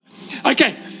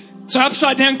Okay, so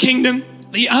upside down kingdom,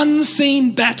 the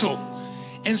unseen battle.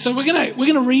 And so we're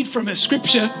gonna read from a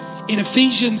scripture in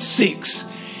Ephesians 6.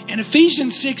 And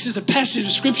Ephesians 6 is a passage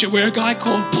of scripture where a guy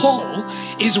called Paul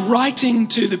is writing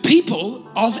to the people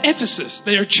of Ephesus,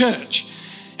 their church.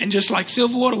 And just like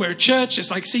Silverwater, we're a church.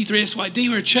 Just like C3SYD,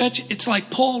 we're a church. It's like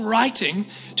Paul writing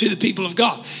to the people of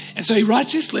God. And so he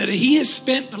writes this letter. He has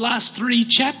spent the last 3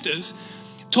 chapters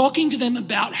talking to them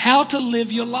about how to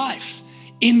live your life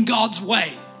in God's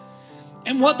way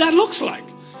and what that looks like.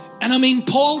 And I mean,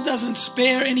 Paul doesn't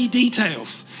spare any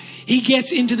details. He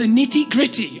gets into the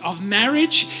nitty-gritty of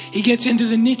marriage. He gets into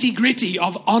the nitty-gritty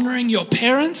of honoring your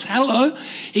parents. Hello.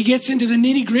 He gets into the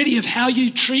nitty-gritty of how you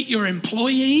treat your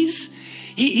employees.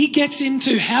 He gets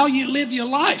into how you live your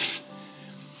life.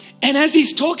 And as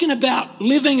he's talking about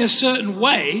living a certain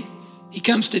way, he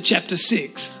comes to chapter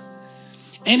 6.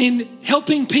 And in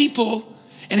helping people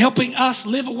and helping us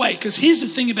live a way, because here's the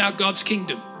thing about God's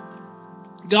kingdom.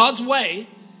 God's way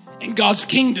and God's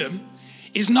kingdom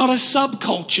is not a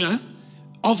subculture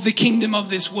of the kingdom of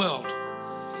this world.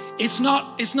 It's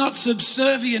not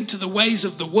subservient to the ways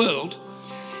of the world.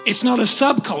 It's not a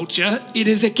subculture. It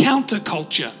is a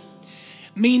counterculture,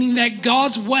 meaning that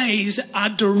God's ways are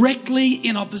directly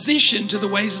in opposition to the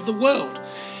ways of the world.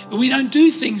 We don't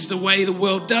do things the way the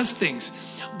world does things,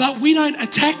 but we don't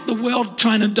attack the world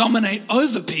trying to dominate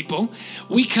over people.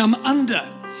 We come under.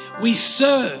 We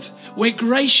serve. We're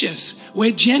gracious.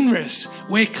 We're generous.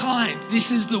 We're kind. This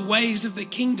is the ways of the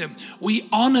kingdom. We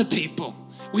honor people.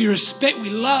 We respect. We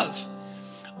love.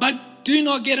 But do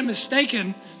not get it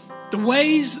mistaken. The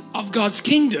ways of God's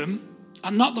kingdom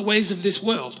are not the ways of this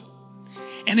world.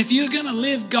 And if you're going to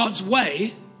live God's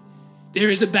way, there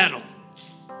is a battle.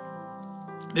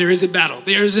 There is a battle.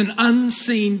 There is an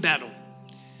unseen battle.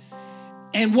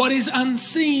 And what is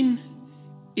unseen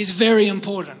is very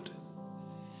important.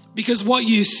 Because what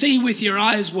you see with your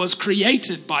eyes was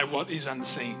created by what is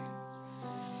unseen.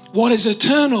 What is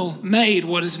eternal made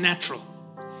what is natural.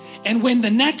 And when the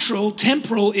natural,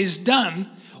 temporal is done,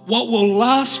 what will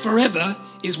last forever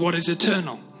is what is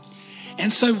eternal.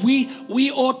 And so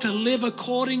we ought to live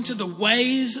according to the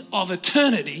ways of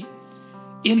eternity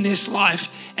in this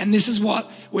life. And this is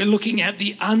what we're looking at,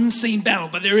 the unseen battle.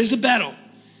 But there is a battle.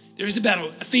 There is a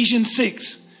battle. Ephesians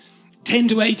 6, 10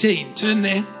 to 18. Turn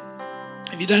there.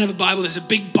 If you don't have a Bible, there's a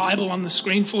big Bible on the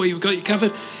screen for you. We've got you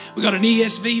covered. We've got an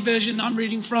ESV version I'm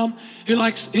reading from. Who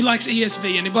likes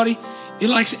ESV? Anybody? Who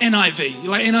likes NIV? You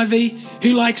like NIV?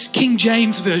 Who likes King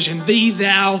James version? Thee,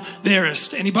 thou,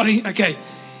 thereest. Anybody? Okay.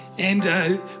 And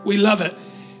we love it.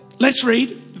 Let's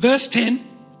read. Verse 10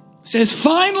 says,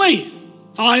 finally.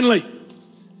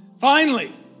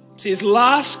 It's his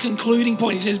last concluding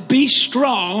point. He says, be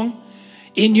strong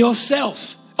in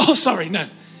yourself. Oh, sorry, no.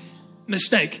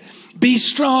 Mistake. Be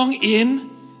strong in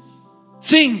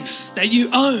things that you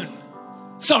own.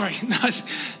 Sorry, I was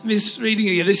misreading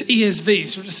again. This ESV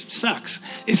sucks.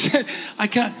 I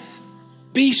can't.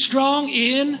 Be strong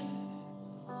in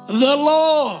the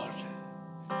Lord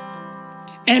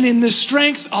and in the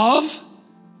strength of,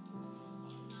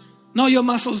 not your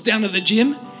muscles down at the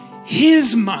gym,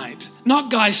 his might.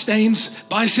 Not Guy Staines'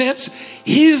 biceps,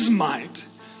 his might.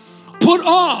 Put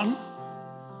on,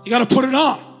 you got to put it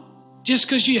on. Just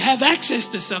because you have access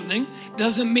to something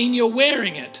doesn't mean you're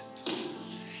wearing it.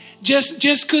 Just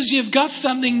because you've got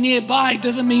something nearby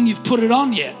doesn't mean you've put it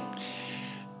on yet.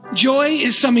 Joy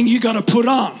is something you got to put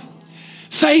on.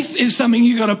 Faith is something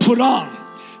you got to put on.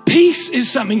 Peace is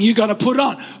something you got to put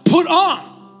on. Put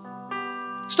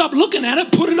on. Stop looking at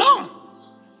it, put it on.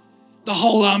 The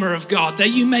whole armor of God, that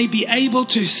you may be able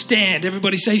to stand.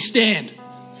 Everybody say stand.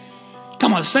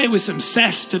 Come on, say it with some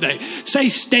sass today. Say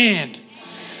stand.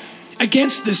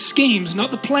 Against the schemes, not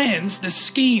the plans, the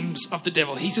schemes of the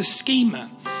devil. He's a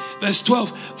schemer. Verse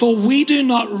 12, for we do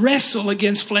not wrestle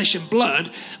against flesh and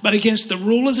blood, but against the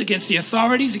rulers, against the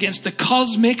authorities, against the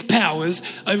cosmic powers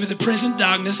over the present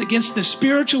darkness, against the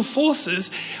spiritual forces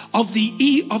of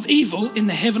evil in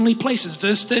the heavenly places.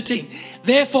 Verse 13,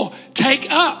 therefore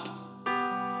take up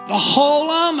the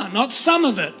whole armor, not some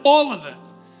of it, all of it,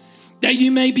 that you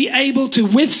may be able to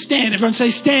withstand. Everyone say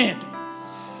stand.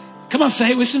 Come on,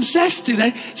 say it with some sass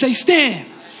today. Say stand.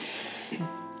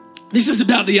 This is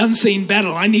about the unseen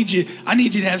battle. I need you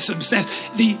to have some sass.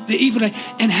 The evil day.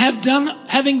 And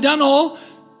having done all,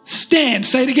 stand.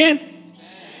 Say it again. Stand.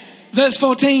 Verse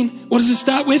 14. What does it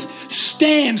start with?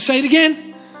 Stand. Say it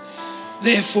again.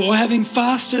 Therefore, having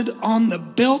fasted on the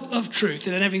belt of truth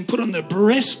and having put on the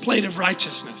breastplate of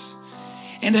righteousness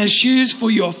and as shoes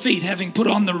for your feet, having put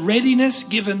on the readiness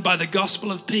given by the gospel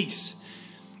of peace.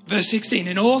 Verse 16,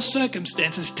 in all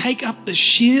circumstances, take up the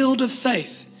shield of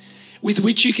faith with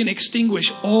which you can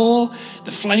extinguish all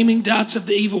the flaming darts of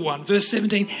the evil one. Verse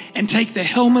 17, and take the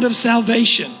helmet of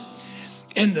salvation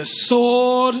and the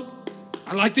sword,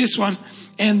 I like this one,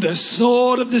 and the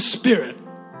sword of the Spirit,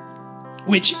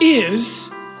 which is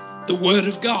the word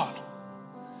of God.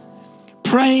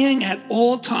 Praying at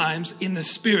all times in the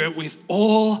Spirit with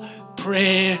all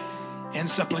prayer and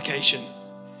supplication.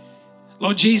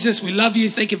 Lord Jesus, we love you.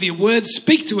 Thank you for your word.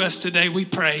 Speak to us today, we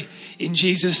pray in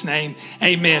Jesus' name.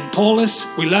 Amen. Paulus,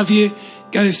 we love you.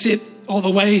 Go sit all the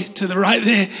way to the right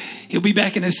there. He'll be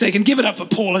back in a second. Give it up for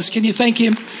Paulus. Can you thank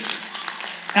him?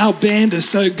 Our band is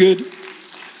so good.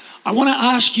 I want to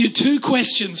ask you 2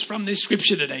 questions from this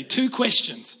scripture today. 2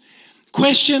 questions.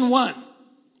 Question 1,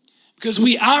 because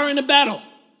we are in a battle.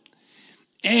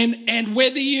 And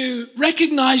whether you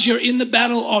recognize you're in the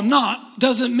battle or not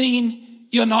doesn't mean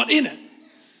you're not in it.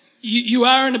 You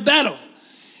are in a battle.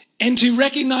 And to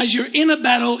recognize you're in a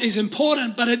battle is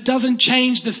important, but it doesn't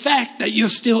change the fact that you're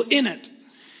still in it.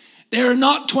 There are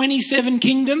not 27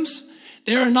 kingdoms.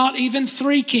 There are not even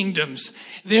 3 kingdoms.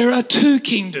 There are 2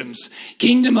 kingdoms.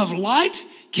 Kingdom of light,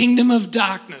 kingdom of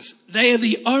darkness. They are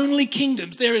the only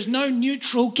kingdoms. There is no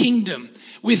neutral kingdom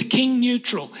with King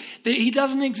Neutral. He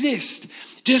doesn't exist.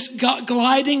 Just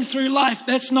gliding through life.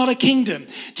 That's not a kingdom.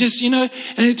 Just,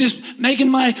 just making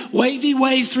my wavy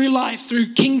way through life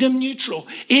through kingdom neutral.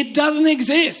 It doesn't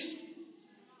exist.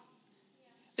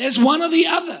 There's one or the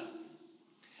other.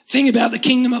 Thing about the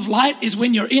kingdom of light is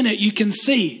when you're in it, you can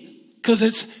see because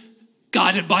it's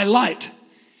guided by light.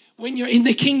 When you're in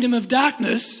the kingdom of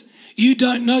darkness, you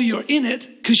don't know you're in it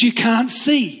because you can't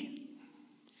see.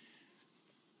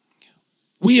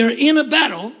 We are in a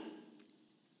battle.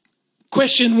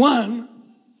 Question 1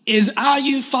 is, are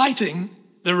you fighting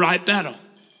the right battle?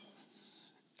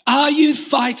 Are you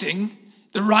fighting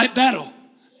the right battle?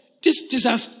 Just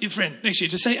ask your friend next to you,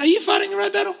 just say, are you fighting the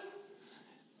right battle?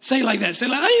 Say it like that. Say,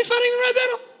 are you fighting the right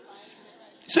battle?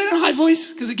 Say it in a high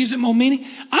voice because it gives it more meaning.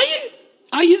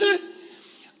 Are you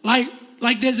there?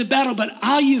 Like there's a battle, but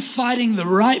are you fighting the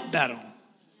right battle?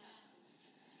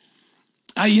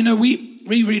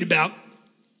 We read about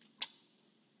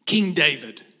King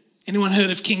David. Anyone heard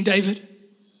of King David?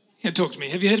 Yeah, talk to me.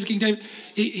 Have you heard of King David?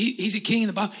 He's a king in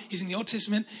the Bible. He's in the Old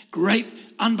Testament. Great,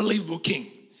 unbelievable king.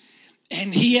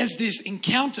 And he has this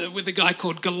encounter with a guy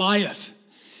called Goliath.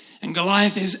 And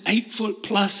Goliath is 8 foot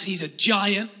plus. He's a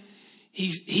giant.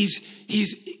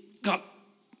 He's got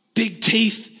big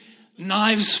teeth,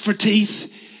 knives for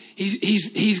teeth.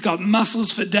 He's got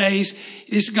muscles for days.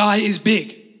 This guy is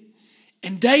big.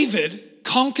 And David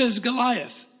conquers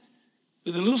Goliath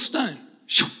with a little stone.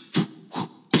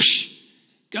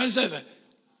 Goes over,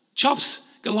 chops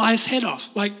Goliath's head off.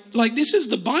 Like this is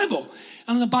the Bible.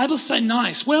 And the Bible's so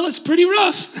nice. Well, it's pretty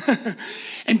rough.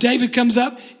 And David comes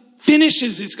up,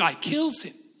 finishes this guy, kills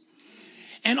him.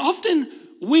 And often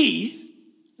we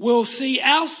will see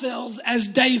ourselves as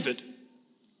David.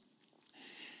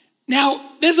 Now,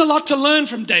 there's a lot to learn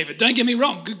from David. Don't get me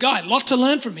wrong. Good guy. A lot to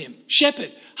learn from him.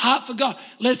 Shepherd. Heart for God.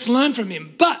 Let's learn from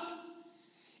him. But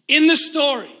in the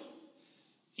story,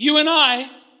 you and I,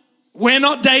 we're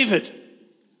not David.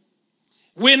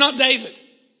 We're not David.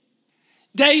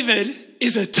 David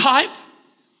is a type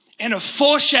and a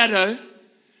foreshadow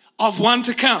of one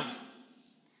to come.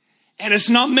 And it's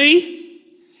not me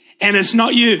and it's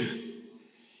not you.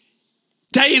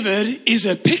 David is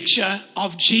a picture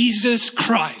of Jesus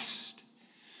Christ,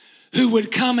 who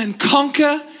would come and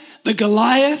conquer the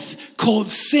Goliath called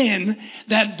sin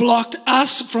that blocked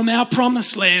us from our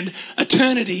promised land,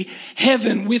 eternity,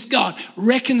 heaven with God,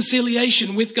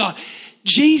 reconciliation with God.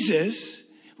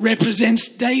 Jesus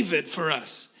represents David for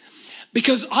us.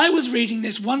 Because I was reading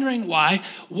this wondering why.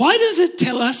 Why does it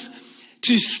tell us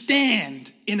to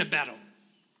stand in a battle?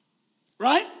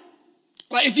 Right?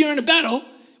 Like if you're in a battle,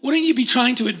 wouldn't you be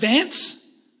trying to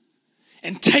advance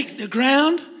and take the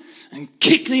ground and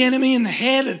kick the enemy in the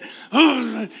head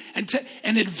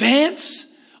and advance?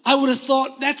 I would have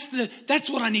thought that's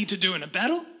what I need to do in a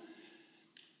battle.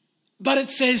 But it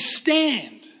says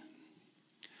stand.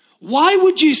 Why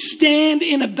would you stand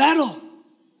in a battle?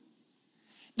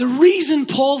 The reason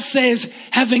Paul says,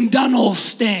 having done all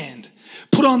stand,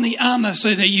 put on the armor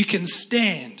so that you can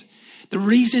stand. The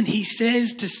reason he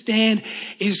says to stand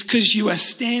is because you are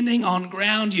standing on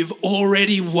ground you've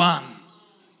already won.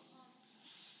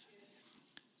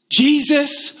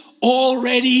 Jesus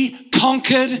already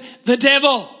conquered the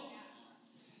devil.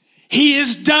 He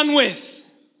is done with.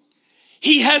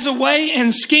 He has a way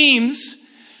and schemes.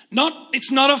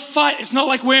 It's not a fight. It's not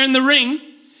like we're in the ring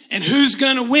and who's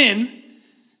going to win.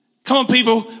 Come on,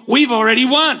 people. We've already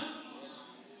won.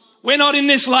 We're not in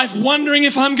this life wondering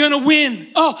if I'm going to win.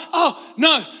 Oh,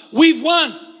 no, we've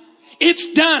won.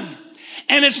 It's done.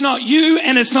 And it's not you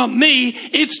and it's not me.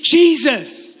 It's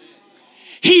Jesus.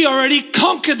 He already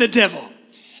conquered the devil.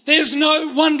 There's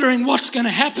no wondering what's going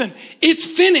to happen. It's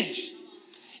finished.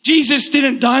 Jesus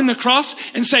didn't die on the cross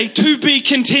and say, to be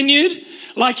continued,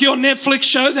 like your Netflix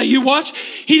show that you watch.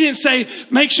 He didn't say,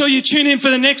 make sure you tune in for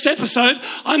the next episode.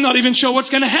 I'm not even sure what's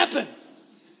going to happen.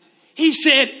 He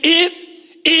said, it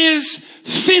is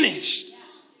finished.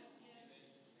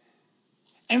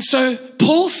 And so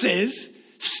Paul says,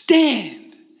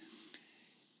 stand.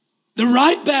 The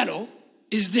right battle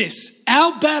is this.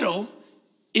 Our battle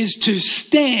is to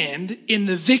stand in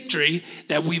the victory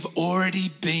that we've already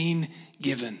been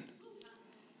given.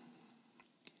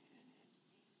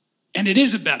 And it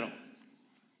is a battle.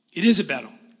 It is a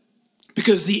battle.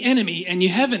 Because the enemy, and you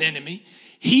have an enemy,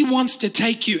 he wants to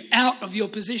take you out of your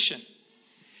position.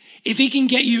 If he can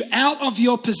get you out of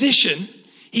your position,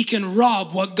 he can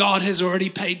rob what God has already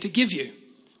paid to give you.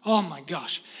 Oh my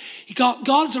gosh.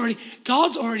 God's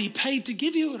already paid to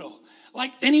give you it all.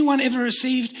 Like, anyone ever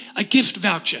received a gift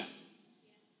voucher?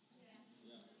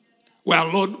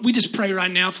 Wow, Lord, we just pray right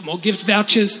now for more gift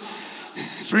vouchers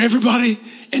for everybody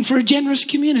and for a generous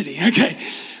community. Okay.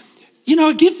 You know,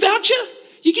 a gift voucher,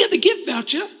 you get the gift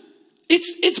voucher,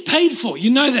 it's paid for. You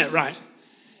know that, right?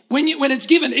 When it's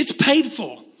given, it's paid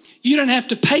for. You don't have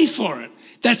to pay for it.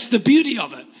 That's the beauty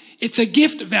of it. It's a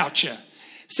gift voucher.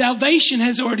 Salvation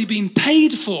has already been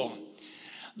paid for,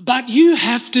 but you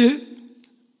have to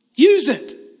use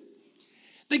it.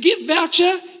 The gift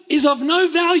voucher is of no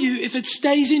value if it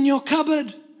stays in your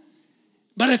cupboard.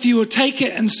 But if you will take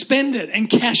it and spend it and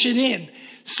cash it in,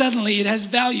 suddenly it has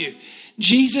value.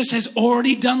 Jesus has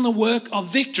already done the work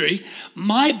of victory.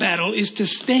 My battle is to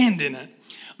stand in it.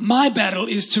 My battle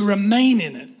is to remain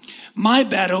in it. My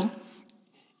battle,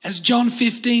 as John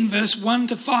 15 verse 1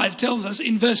 to 5 tells us,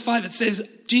 in verse 5 it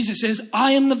says, Jesus says,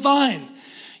 I am the vine.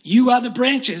 You are the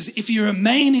branches. If you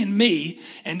remain in me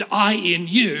and I in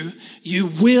you, you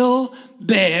will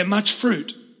bear much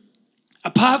fruit.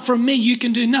 Apart from me, you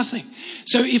can do nothing.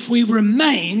 So if we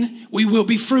remain, we will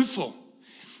be fruitful.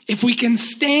 If we can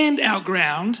stand our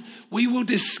ground, we will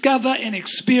discover and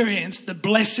experience the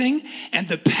blessing and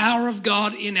the power of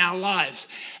God in our lives.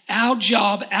 Our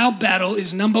job, our battle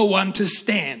is number one, to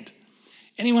stand.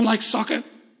 Anyone like soccer?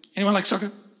 Anyone like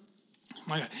soccer? Oh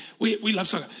my God, we love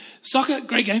soccer. Soccer,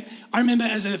 great game. I remember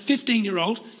as a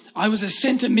 15-year-old, I was a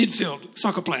centre midfield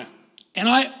soccer player. And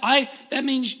that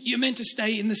means you're meant to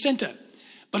stay in the centre.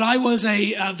 But I was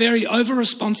a very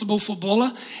over-responsible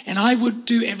footballer, and I would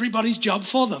do everybody's job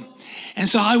for them. And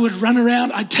so I would run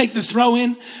around, I'd take the throw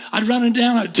in, I'd run it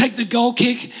down, I'd take the goal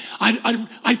kick,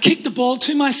 I'd kick the ball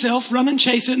to myself, run and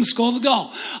chase it and score the goal.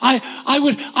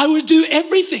 I would do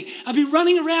everything. I'd be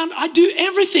running around, I'd do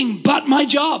everything but my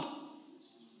job.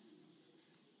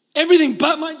 Everything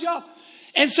but my job.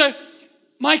 And so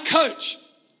my coach,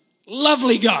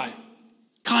 lovely guy,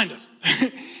 kind of,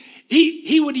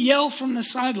 he would yell from the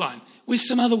sideline with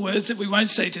some other words that we won't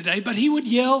say today, but he would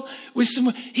yell with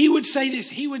he would say this,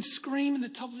 he would scream in the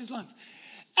top of his lungs,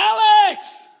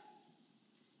 Alex,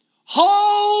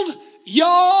 hold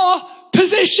your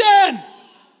position.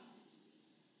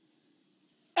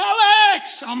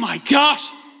 Alex, oh my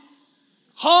gosh.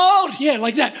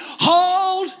 Like that.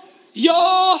 Hold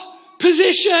your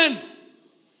position.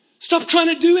 Stop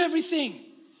trying to do everything.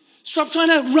 Stop trying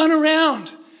to run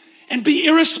around and be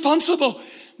irresponsible.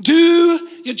 Do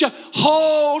your job.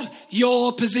 Hold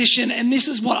your position. And this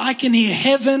is what I can hear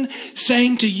heaven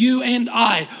saying to you and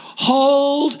I.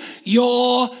 Hold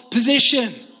your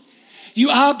position. You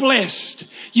are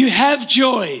blessed. You have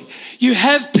joy. You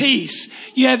have peace.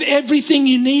 You have everything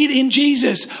you need in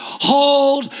Jesus.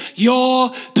 Hold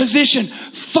your position.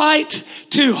 Fight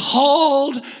to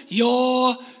hold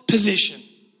your position.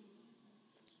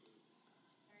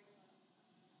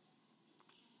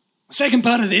 Second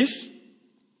part of this,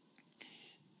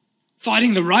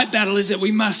 fighting the right battle, is that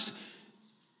we must,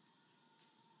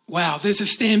 there's a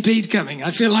stampede coming.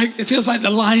 It feels like the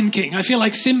Lion King. I feel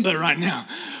like Simba right now.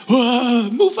 Whoa,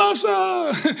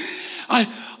 Mufasa.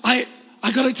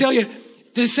 I got to tell you,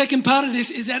 the second part of this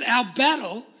is that our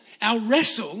battle, our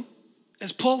wrestle,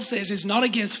 as Paul says, is not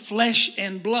against flesh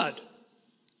and blood.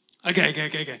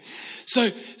 Okay.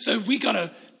 So we got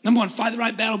to, number one, fight the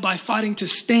right battle by fighting to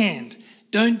stand.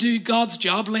 Don't do God's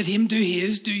job. Let him do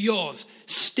his. Do yours.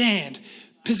 Stand.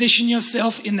 Position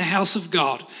yourself in the house of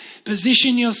God.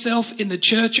 Position yourself in the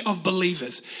church of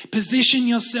believers. Position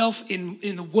yourself in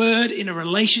the word, in a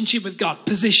relationship with God.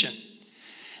 Position.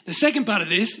 The second part of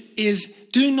this is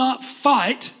do not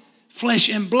fight flesh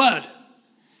and blood.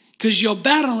 because your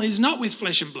battle is not with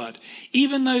flesh and blood.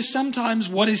 Even though sometimes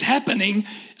what is happening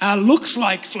looks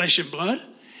like flesh and blood.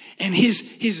 And here's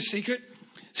a secret.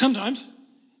 Sometimes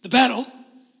the battle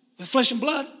with flesh and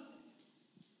blood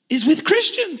is with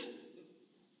Christians.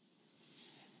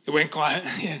 It went quiet.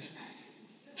 Yeah.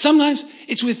 Sometimes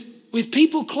it's with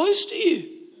people close to you.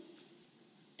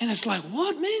 And it's like,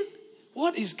 what, man?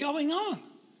 What is going on?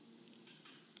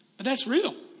 But that's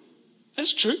real.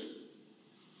 That's true.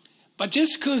 But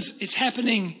just because it's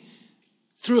happening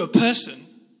through a person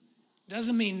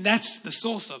doesn't mean that's the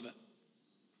source of it.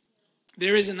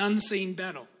 There is an unseen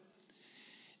battle.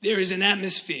 There is an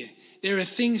atmosphere. There are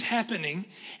things happening,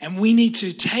 and we need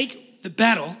to take the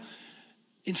battle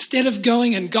instead of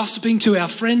going and gossiping to our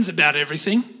friends about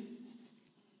everything.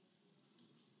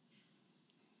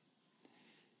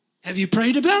 Have you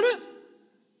prayed about it?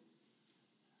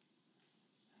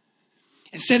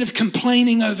 Instead of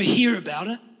complaining over here about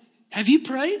it, have you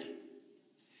prayed?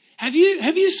 Have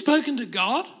you spoken to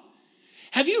God?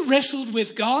 Have you wrestled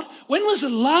with God? When was the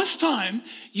last time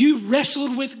you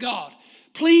wrestled with God?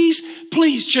 Please,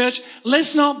 please, church,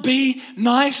 let's not be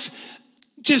nice,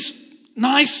 just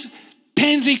nice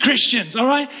pansy Christians, all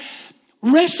right?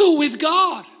 Wrestle with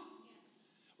God.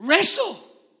 Wrestle.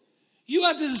 You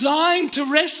are designed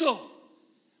to wrestle.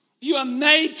 You are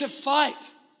made to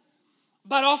fight.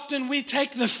 But often we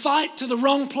take the fight to the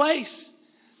wrong place.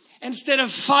 Instead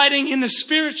of fighting in the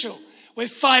spiritual, we're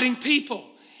fighting people.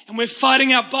 And we're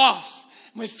fighting our boss.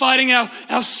 And we're fighting our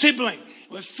sibling.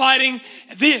 We're fighting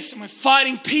this. And we're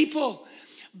fighting people.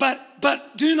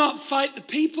 But do not fight the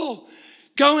people.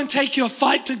 Go and take your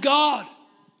fight to God.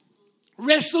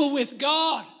 Wrestle with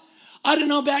God. I don't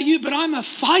know about you, but I'm a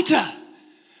fighter.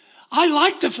 I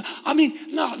like to,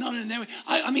 not in that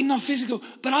way. Not physical,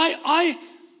 but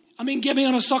get me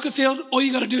on a soccer field. All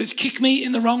you got to do is kick me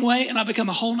in the wrong way and I become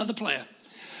a whole nother player.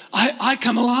 I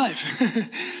come alive.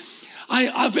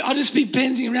 I'll just be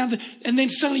bouncing around and then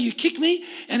suddenly you kick me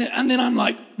and then I'm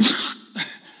like,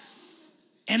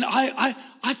 and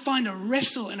I find a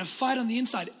wrestle and a fight on the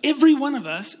inside. Every one of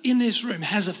us in this room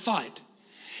has a fight.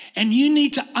 And you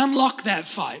need to unlock that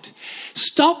fight.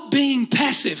 Stop being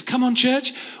passive. Come on,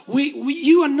 church.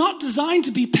 You are not designed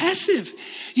to be passive.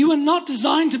 You are not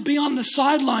designed to be on the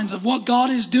sidelines of what God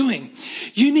is doing.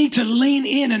 You need to lean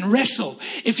in and wrestle.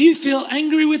 If you feel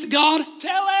angry with God,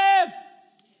 tell Him.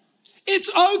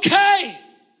 It's okay.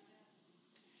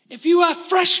 If you are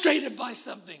frustrated by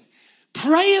something,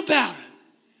 pray about it.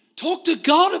 Talk to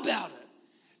God about it.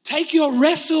 Take your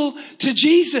wrestle to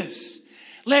Jesus.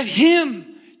 Let Him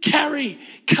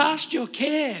cast your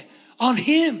care on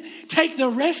Him. Take the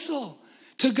wrestle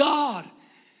to God.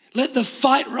 Let the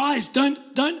fight rise.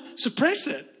 Don't suppress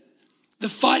it. The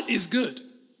fight is good.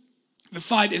 The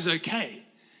fight is okay.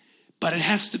 But it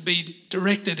has to be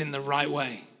directed in the right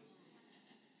way.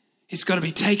 It's got to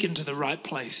be taken to the right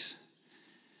place.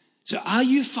 So are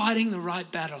you fighting the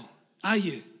right battle? Are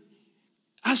you?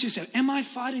 Ask yourself, am I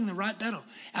fighting the right battle?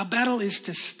 Our battle is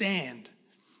to stand.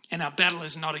 And our battle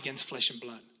is not against flesh and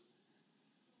blood.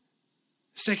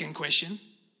 Second question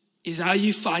is, are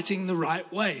you fighting the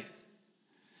right way?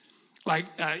 Like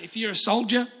if you're a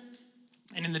soldier,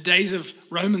 and in the days of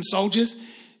Roman soldiers,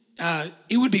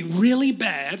 it would be really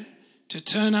bad to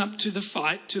turn up to the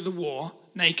fight, to the war,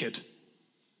 naked.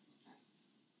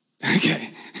 Okay.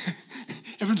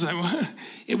 Everyone's like, what?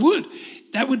 It would.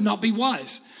 That would not be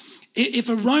wise. If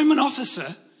a Roman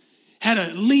officer had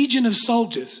a legion of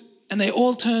soldiers and they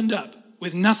all turned up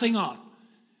with nothing on,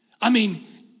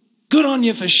 good on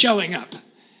you for showing up.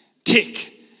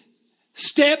 Tick.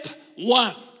 Step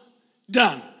one.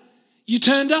 Done. You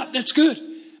turned up. That's good.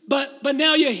 But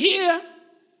now you're here.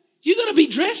 You got to be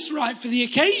dressed right for the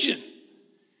occasion.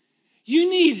 You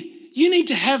need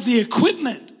to have the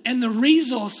equipment and the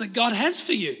resource that God has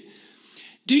for you.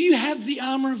 Do you have the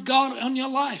armor of God on your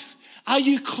life? Are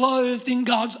you clothed in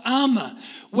God's armor?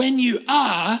 When you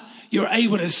are, you're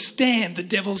able to stand the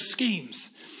devil's schemes.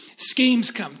 Schemes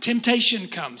come, temptation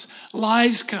comes,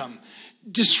 lies come,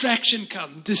 distraction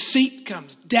comes, deceit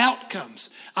comes, doubt comes.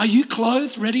 Are you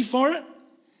clothed, ready for it?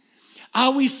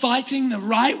 Are we fighting the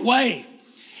right way?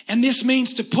 And this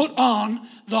means to put on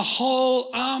the whole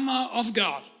armor of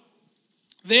God.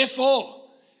 Therefore,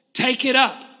 take it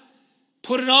up,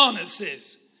 put it on, it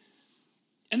says.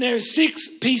 And there are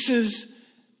 6 pieces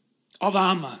of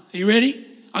armor. Are you ready?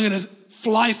 I'm going to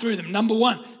fly through them. Number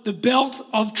 1, the belt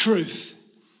of truth.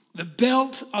 The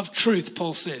belt of truth,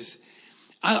 Paul says.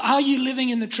 Are you living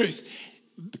in the truth?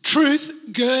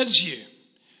 Truth girds you.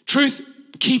 Truth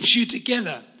keeps you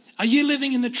together. Are you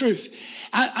living in the truth?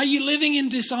 Are you living in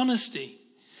dishonesty?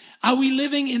 Are we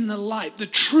living in the light, the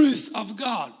truth of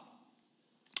God?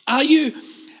 Are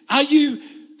you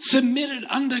submitted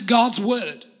under God's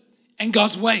word and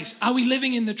God's ways? Are we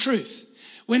living in the truth?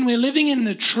 When we're living in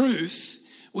the truth,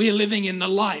 we are living in the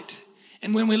light.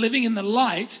 And when we're living in the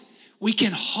light, we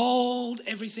can hold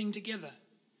everything together.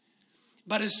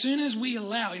 But as soon as we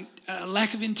allow a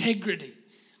lack of integrity,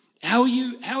 how are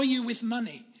you with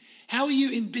money? How are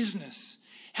you in business?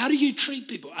 How do you treat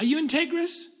people? Are you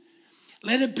integrous?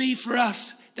 Let it be for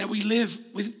us that we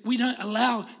don't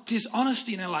allow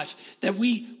dishonesty in our life, that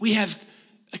we have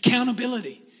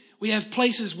accountability. We have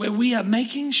places where we are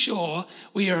making sure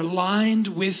we are aligned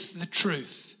with the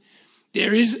truth.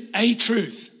 There is a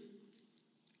truth.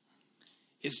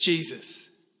 It's Jesus.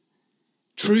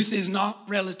 Truth is not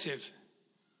relative.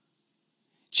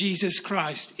 Jesus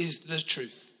Christ is the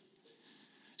truth.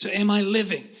 So am I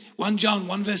living? 1 John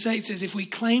 1 verse 8 says, if we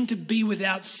claim to be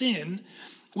without sin,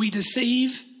 we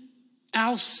deceive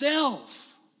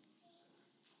ourselves.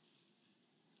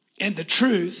 And the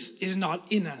truth is not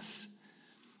in us.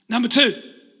 Number 2,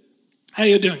 how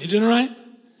you doing? You doing all right?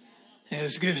 Yeah,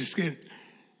 it's good. It's good.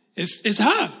 It's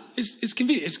hard. It's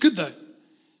convenient. It's good though.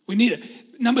 We need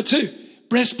it. Number 2,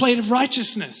 breastplate of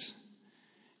righteousness.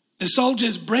 The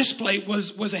soldier's breastplate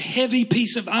was a heavy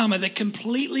piece of armor that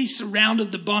completely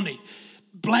surrounded the body,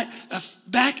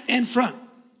 back and front,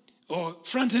 or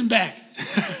front and back.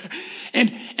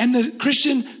 and the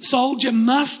Christian soldier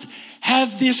must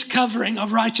have this covering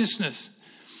of righteousness.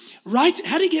 Right?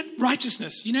 How do you get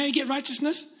righteousness? You know how you get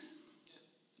righteousness?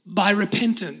 By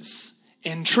repentance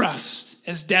and trust,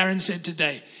 as Darren said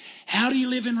today. How do you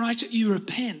live in righteousness? You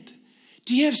repent.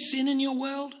 Do you have sin in your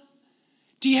world?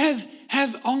 Do you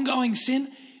have ongoing sin?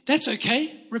 That's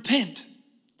okay. Repent.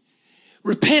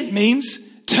 Repent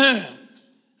means turn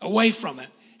away from it.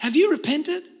 Have you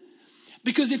repented?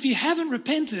 Because if you haven't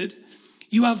repented,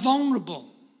 you are vulnerable.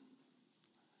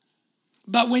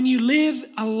 But when you live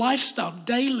a lifestyle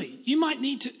daily, you might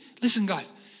need to, listen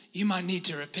guys, you might need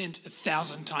to repent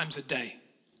 1,000 times a day.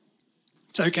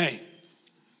 It's okay.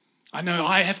 I know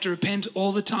I have to repent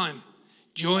all the time.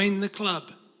 Join the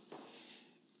club.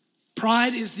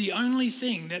 Pride is the only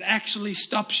thing that actually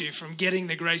stops you from getting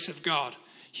the grace of God.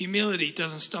 Humility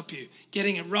doesn't stop you.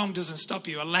 Getting it wrong doesn't stop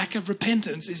you. A lack of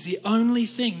repentance is the only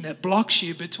thing that blocks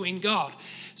you between God.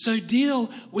 So deal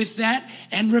with that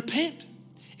and repent.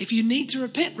 If you need to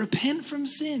repent from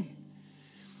sin.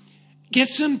 Get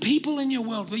some people in your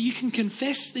world that you can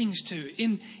confess things to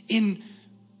in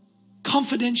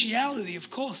confidentiality, of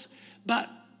course, but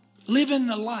live in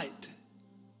the light.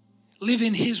 Live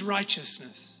in his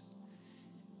righteousness.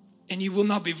 And you will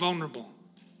not be vulnerable.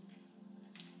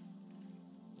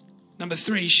 Number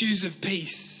 3, shoes of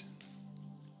peace.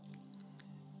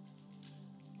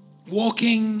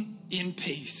 Walking in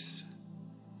peace.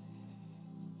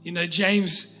 You know,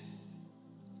 James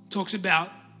talks about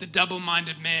the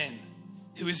double-minded man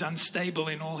who is unstable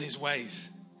in all his ways.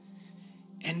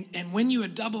 And when you are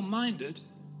double-minded,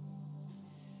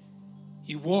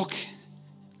 you walk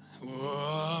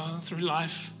through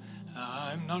life.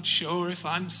 I'm not sure if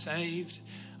I'm saved.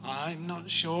 I'm not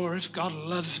sure if God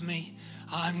loves me.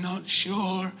 I'm not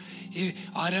sure.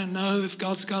 I don't know if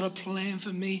God's got a plan for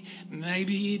me.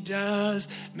 Maybe he does.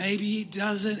 Maybe he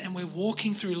doesn't. And we're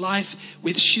walking through life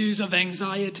with shoes of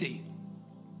anxiety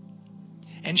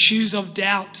and shoes of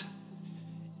doubt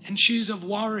and shoes of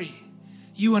worry.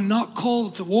 You are not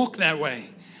called to walk that way.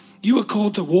 You are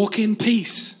called to walk in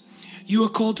peace. You are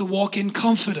called to walk in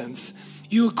confidence.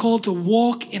 You are called to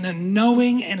walk in a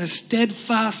knowing and a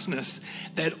steadfastness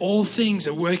that all things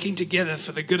are working together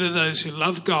for the good of those who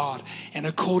love God and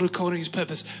are called according to his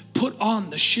purpose. Put on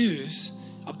the shoes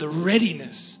of the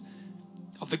readiness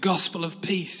of the gospel of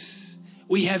peace.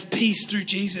 We have peace through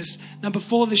Jesus. Number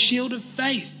 4, the shield of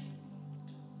faith.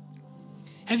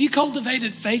 Have you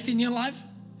cultivated faith in your life?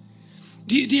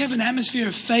 Do you have an atmosphere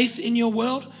of faith in your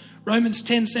world? Romans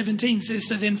 10:17 says,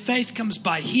 so then faith comes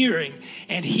by hearing,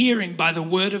 and hearing by the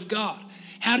word of God.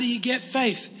 How do you get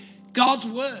faith? God's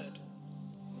word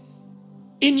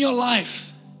in your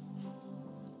life.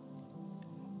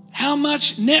 How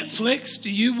much Netflix do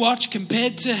you watch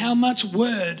compared to how much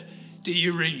word do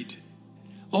you read?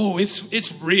 Oh,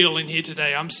 it's real in here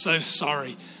today. I'm so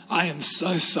sorry. I am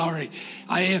so sorry.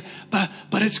 I am, but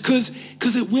it's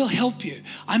because it will help you.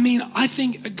 I mean, I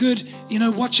think a good,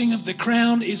 watching of The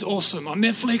Crown is awesome on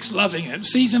Netflix. Loving it.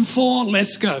 Season 4,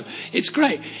 let's go. It's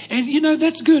great, and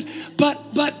that's good.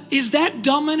 But is that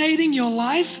dominating your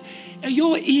life? Are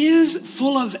your ears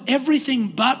full of everything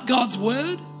but God's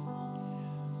word?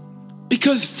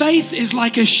 Because faith is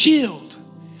like a shield,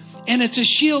 and it's a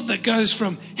shield that goes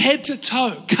from head to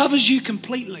toe, covers you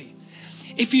completely.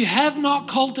 If you have not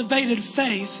cultivated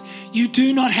faith, you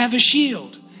do not have a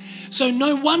shield. So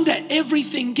no wonder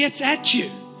everything gets at you.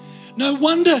 No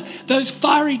wonder those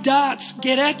fiery darts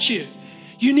get at you.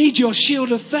 You need your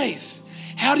shield of faith.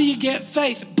 How do you get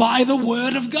faith? By the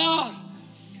word of God.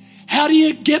 How do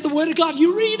you get the word of God?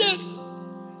 You read it.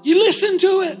 You listen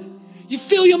to it. You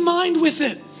fill your mind with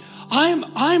it.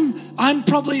 I'm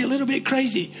probably a little bit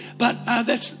crazy, but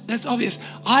that's obvious.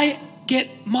 I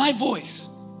get my voice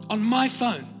on my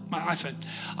phone, my iPhone.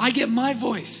 I get my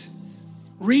voice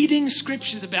reading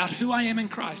scriptures about who I am in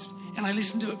Christ, and I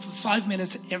listen to it for 5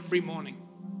 minutes every morning.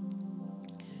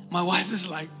 My wife is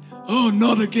like, oh,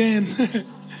 not again.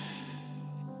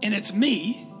 And it's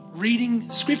me reading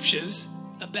scriptures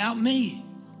about me.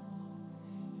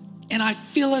 And I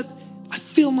feel it, I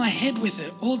fill my head with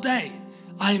it all day.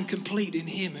 I am complete in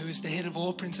him who is the head of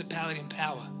all principality and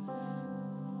power.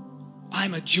 I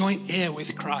am a joint heir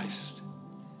with Christ.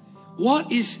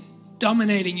 What is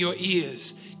dominating your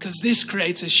ears? Because this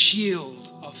creates a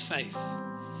shield of faith.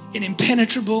 An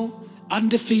impenetrable,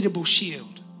 undefeatable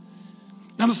shield.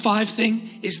 Number 5 thing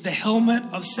is the helmet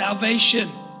of salvation.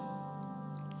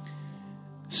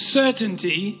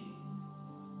 Certainty,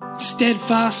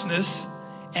 steadfastness,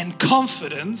 and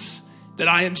confidence that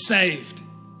I am saved.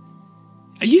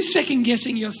 Are you second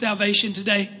guessing your salvation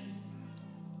today?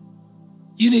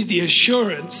 You need the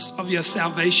assurance of your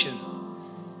salvation.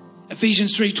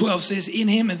 Ephesians 3:12 says, in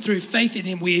him and through faith in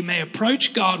him we may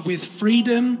approach God with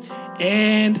freedom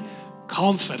and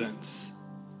confidence.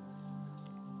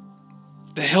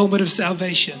 The helmet of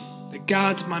salvation that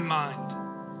guards my mind.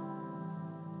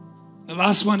 The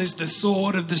last one is the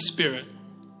sword of the Spirit.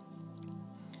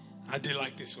 I do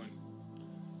like this one.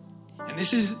 And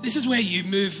this is where you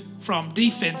move from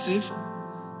defensive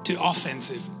to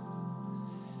offensive.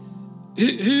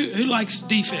 Who likes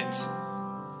defense?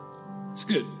 It's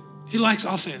good. Who likes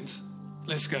offense?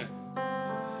 Let's go.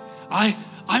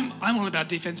 I'm all about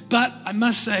defense, but I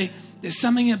must say there's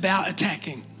something about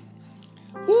attacking.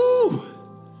 Woo!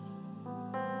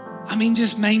 I mean,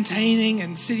 just maintaining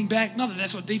and sitting back. Not that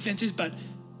that's what defense is, but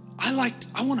I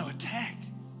want to attack.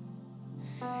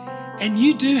 And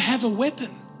you do have a weapon,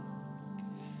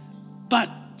 but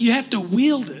you have to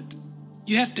wield it.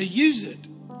 You have to use it.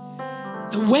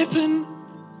 The weapon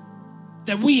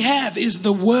that we have is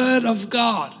the word of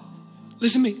God.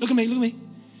 Listen to me, look at me.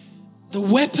 The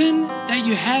weapon that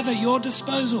you have at your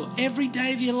disposal every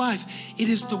day of your life, it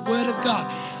is the word of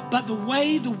God. But the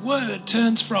way the word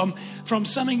turns from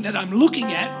something that I'm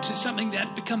looking at to something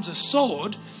that becomes a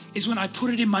sword is when I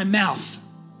put it in my mouth.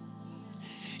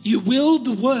 You wield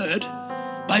the word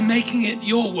by making it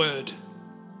your word.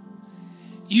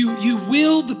 You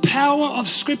wield the power of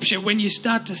Scripture when you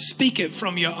start to speak it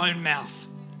from your own mouth.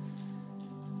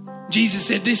 Jesus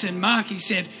said this in Mark. He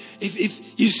said,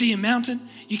 if you see a mountain,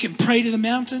 you can pray to the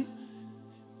mountain.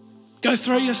 Go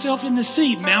throw yourself in the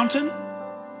sea, mountain.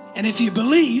 And if you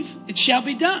believe, it shall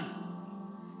be done.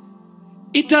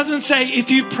 It doesn't say if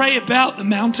you pray about the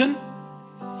mountain.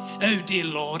 Oh, dear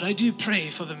Lord, I do pray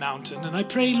for the mountain. And I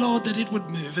pray, Lord, that it would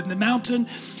move. And the mountain,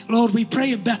 Lord, we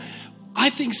pray about... I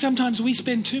think sometimes we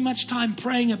spend too much time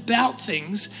praying about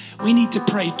things we need to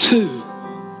pray to.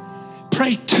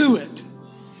 Pray to it.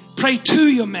 Pray to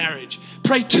your marriage.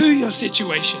 Pray to your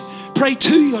situation. Pray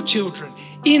to your children.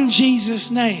 In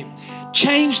Jesus' name.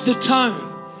 Change the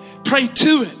tone. Pray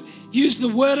to it. Use the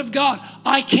word of God.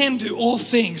 I can do all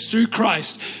things through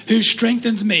Christ who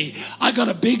strengthens me. I got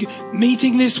a big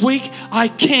meeting this week. I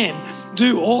can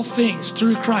do all things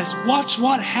through Christ. Watch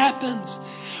what happens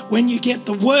when you get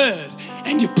the word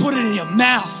and you put it in your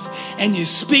mouth and you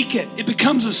speak it. It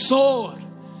becomes a sword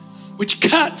which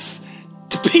cuts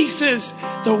to pieces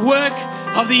the work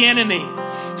of the enemy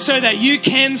so that you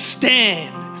can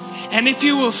stand. And if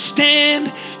you will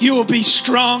stand, you will be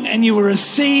strong and you will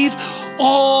receive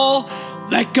all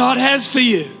that God has for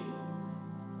you.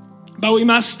 But we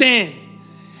must stand.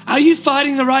 Are you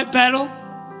fighting the right battle?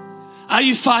 Are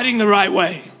you fighting the right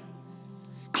way?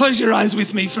 Close your eyes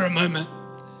with me for a moment.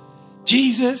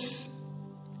 Jesus,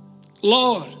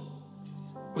 Lord,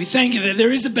 we thank you that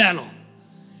there is a battle.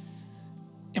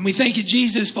 And we thank you,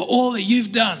 Jesus, for all that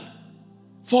you've done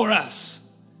for us,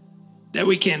 that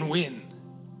we can win,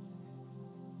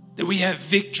 that we have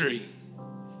victory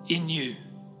in you.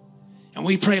 And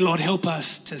we pray, Lord, help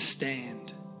us to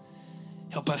stand.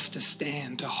 Help us to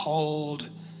stand, to hold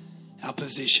our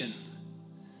position,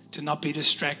 to not be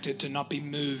distracted, to not be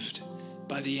moved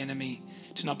by the enemy,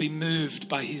 to not be moved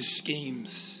by his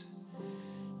schemes,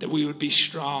 that we would be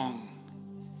strong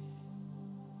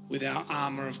with our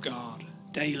armor of God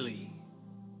daily.